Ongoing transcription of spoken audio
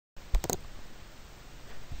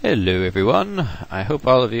Hello everyone, I hope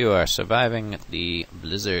all of you are surviving the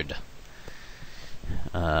blizzard.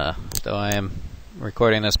 Though I am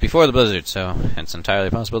recording this before the blizzard, so it's entirely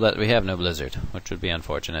possible that we have no blizzard, which would be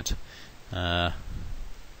unfortunate. And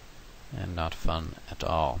not fun at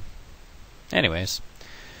all. Anyways,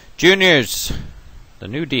 juniors, the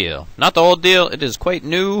new deal. Not the old deal, it is quite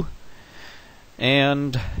new.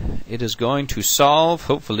 And it is going to solve,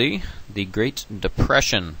 hopefully, the Great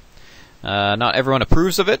Depression. Not everyone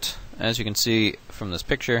approves of it, as you can see from this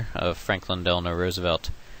picture of Franklin Delano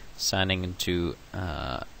Roosevelt signing into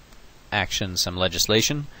action some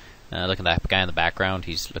legislation. Look at that guy in the background,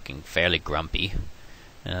 he's looking fairly grumpy.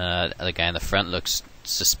 The guy in the front looks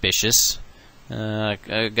suspicious.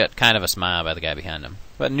 Got kind of a smile by the guy behind him.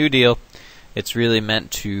 But New Deal, it's really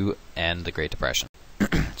meant to end the Great Depression.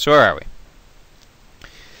 So where are we?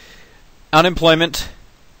 Unemployment.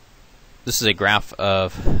 This is a graph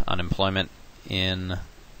of unemployment in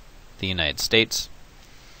the United States.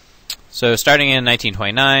 So starting in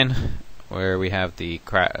 1929, where we have the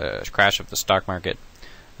crash of the stock market,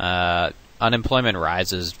 unemployment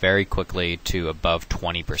rises very quickly to above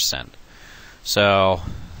 20%. So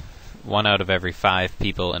 1 out of every 5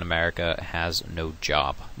 people in America has no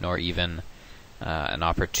job, nor even an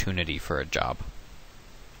opportunity for a job.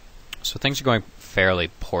 So things are going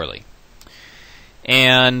fairly poorly.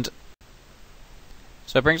 And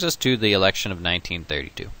so it brings us to the election of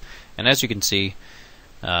 1932. And as you can see,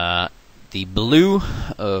 the blue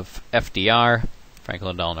of FDR,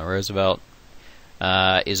 Franklin Delano Roosevelt,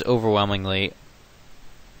 is overwhelmingly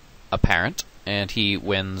apparent, and he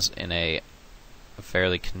wins in a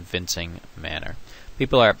fairly convincing manner.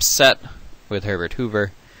 People are upset with Herbert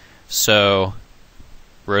Hoover, so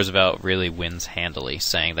Roosevelt really wins handily,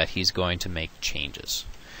 saying that he's going to make changes.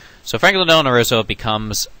 So Franklin Delano Roosevelt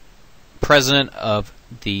becomes President of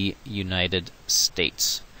the United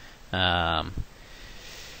States.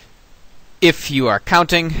 If you are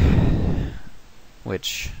counting,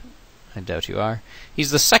 which I doubt you are,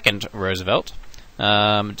 he's the second Roosevelt,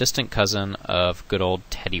 distant cousin of good old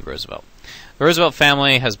Teddy Roosevelt. The Roosevelt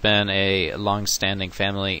family has been a long-standing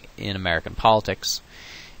family in American politics,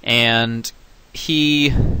 and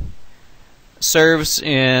he serves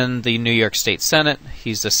in the New York State Senate.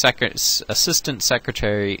 He's the Assistant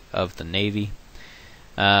Secretary of the Navy.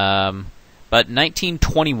 But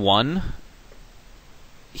 1921,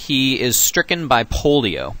 he is stricken by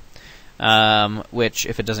polio, which,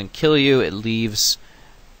 if it doesn't kill you, it leaves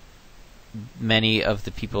many of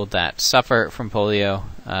the people that suffer from polio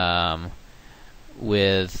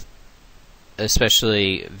with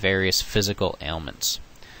especially various physical ailments.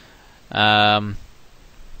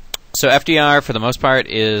 So FDR, for the most part,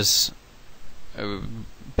 is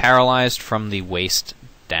paralyzed from the waist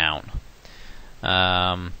down.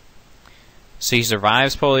 So he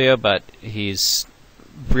survives polio, but he's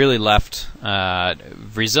really left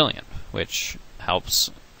resilient, which helps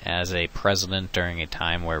as a president during a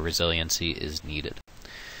time where resiliency is needed.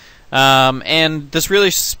 And this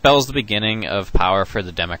really spells the beginning of power for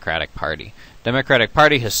the Democratic Party. Democratic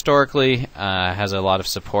Party historically has a lot of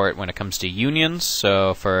support when it comes to unions,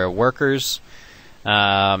 so for workers.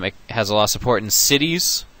 It has a lot of support in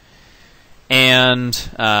cities and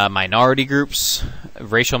minority groups,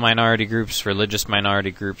 racial minority groups, religious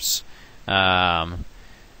minority groups. It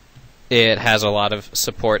has a lot of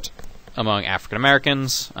support among African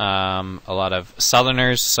Americans, a lot of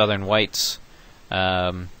Southerners, Southern whites,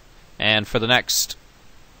 and for the next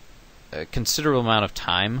considerable amount of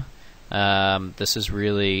time, this is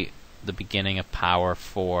really the beginning of power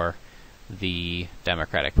for the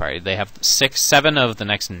Democratic Party. They have 7 of the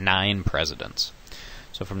next 9 presidents,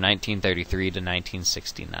 so from 1933 to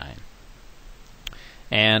 1969.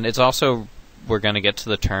 And it's also, we're going to get to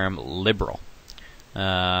the term liberal,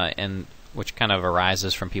 and which kind of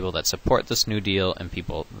arises from people that support this New Deal and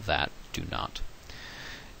people that do not.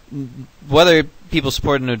 Whether people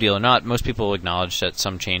support the New Deal or not, most people acknowledge that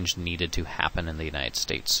some change needed to happen in the United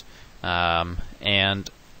States. And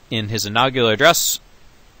in his inaugural address,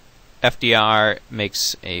 FDR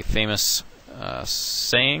makes a famous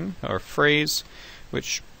saying or phrase,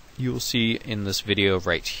 which you will see in this video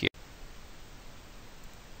right here.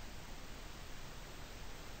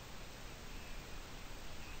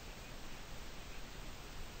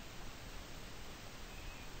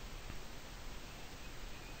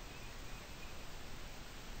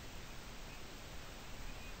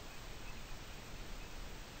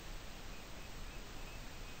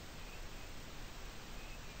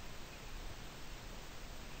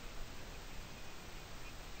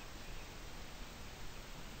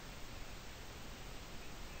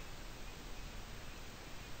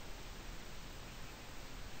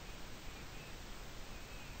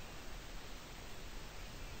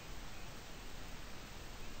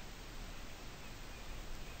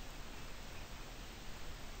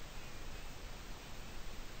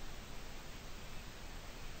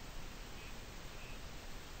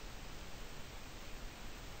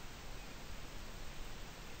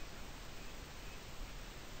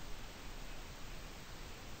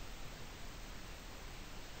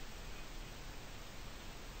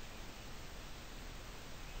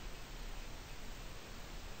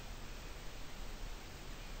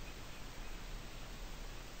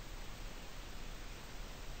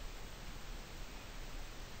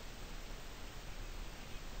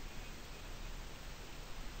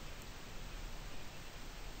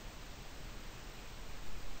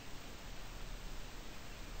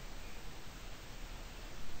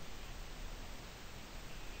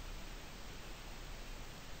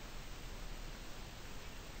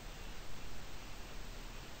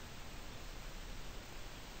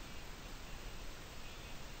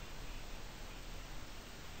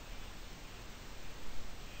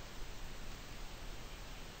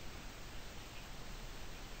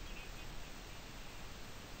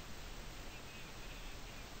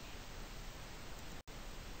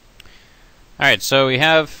 Alright, so we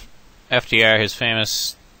have FDR, his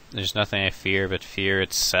famous, "There's nothing I fear but fear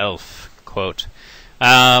itself" quote.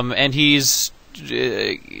 And he's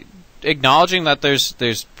acknowledging that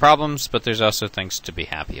there's problems, but there's also things to be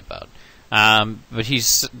happy about. But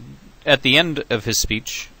he's, at the end of his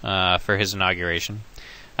speech for his inauguration,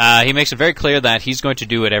 he makes it very clear that he's going to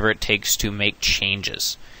do whatever it takes to make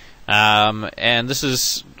changes. And this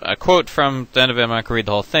is a quote from the end of it. I'm not going to read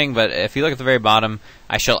the whole thing, but if you look at the very bottom,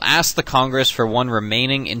 "I shall ask the Congress for one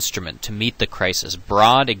remaining instrument to meet the crisis,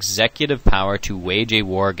 broad executive power to wage a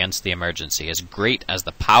war against the emergency, as great as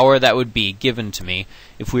the power that would be given to me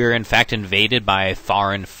if we were in fact invaded by a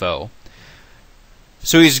foreign foe."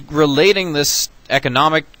 So he's relating this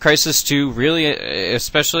economic crisis to really,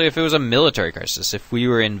 especially if it was a military crisis, if we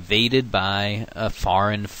were invaded by a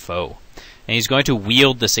foreign foe. And he's going to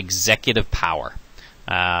wield this executive power.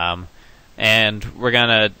 And we're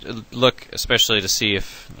going to look especially to see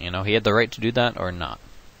if, he had the right to do that or not.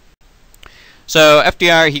 So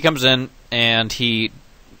FDR, he comes in and he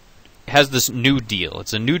has this new deal.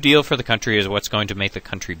 It's a new deal for the country, is what's going to make the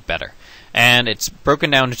country better. And it's broken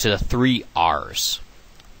down into the 3 R's.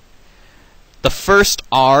 The first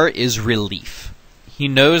R is relief. He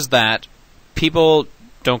knows that people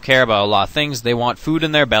don't care about a lot of things. They want food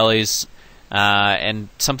in their bellies and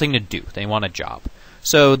something to do. They want a job.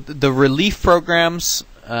 So the relief programs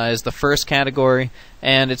is the first category,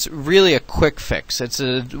 and it's really a quick fix. It's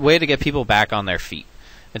a way to get people back on their feet.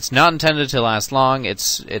 It's not intended to last long.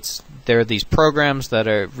 There are these programs that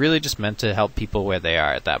are really just meant to help people where they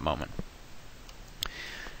are at that moment.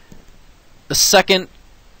 The second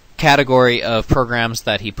category of programs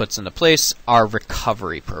that he puts into place are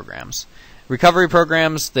recovery programs. Recovery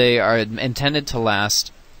programs, they are intended to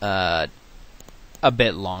last a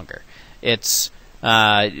bit longer. It's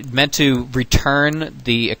meant to return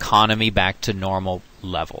the economy back to normal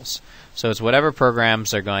levels. So it's whatever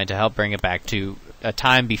programs are going to help bring it back to a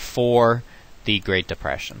time before the Great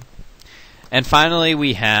Depression. And finally,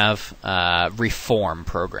 we have reform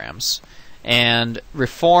programs. And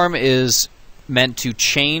reform is meant to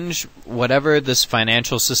change whatever this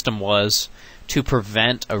financial system was to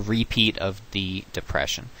prevent a repeat of the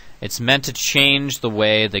Depression. It's meant to change the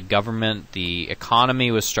way the government, the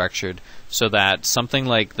economy was structured so that something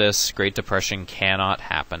like this Great Depression cannot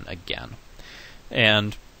happen again.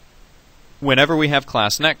 And whenever we have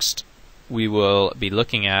class next, we will be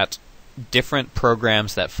looking at different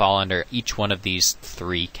programs that fall under each one of these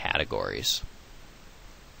 3 categories.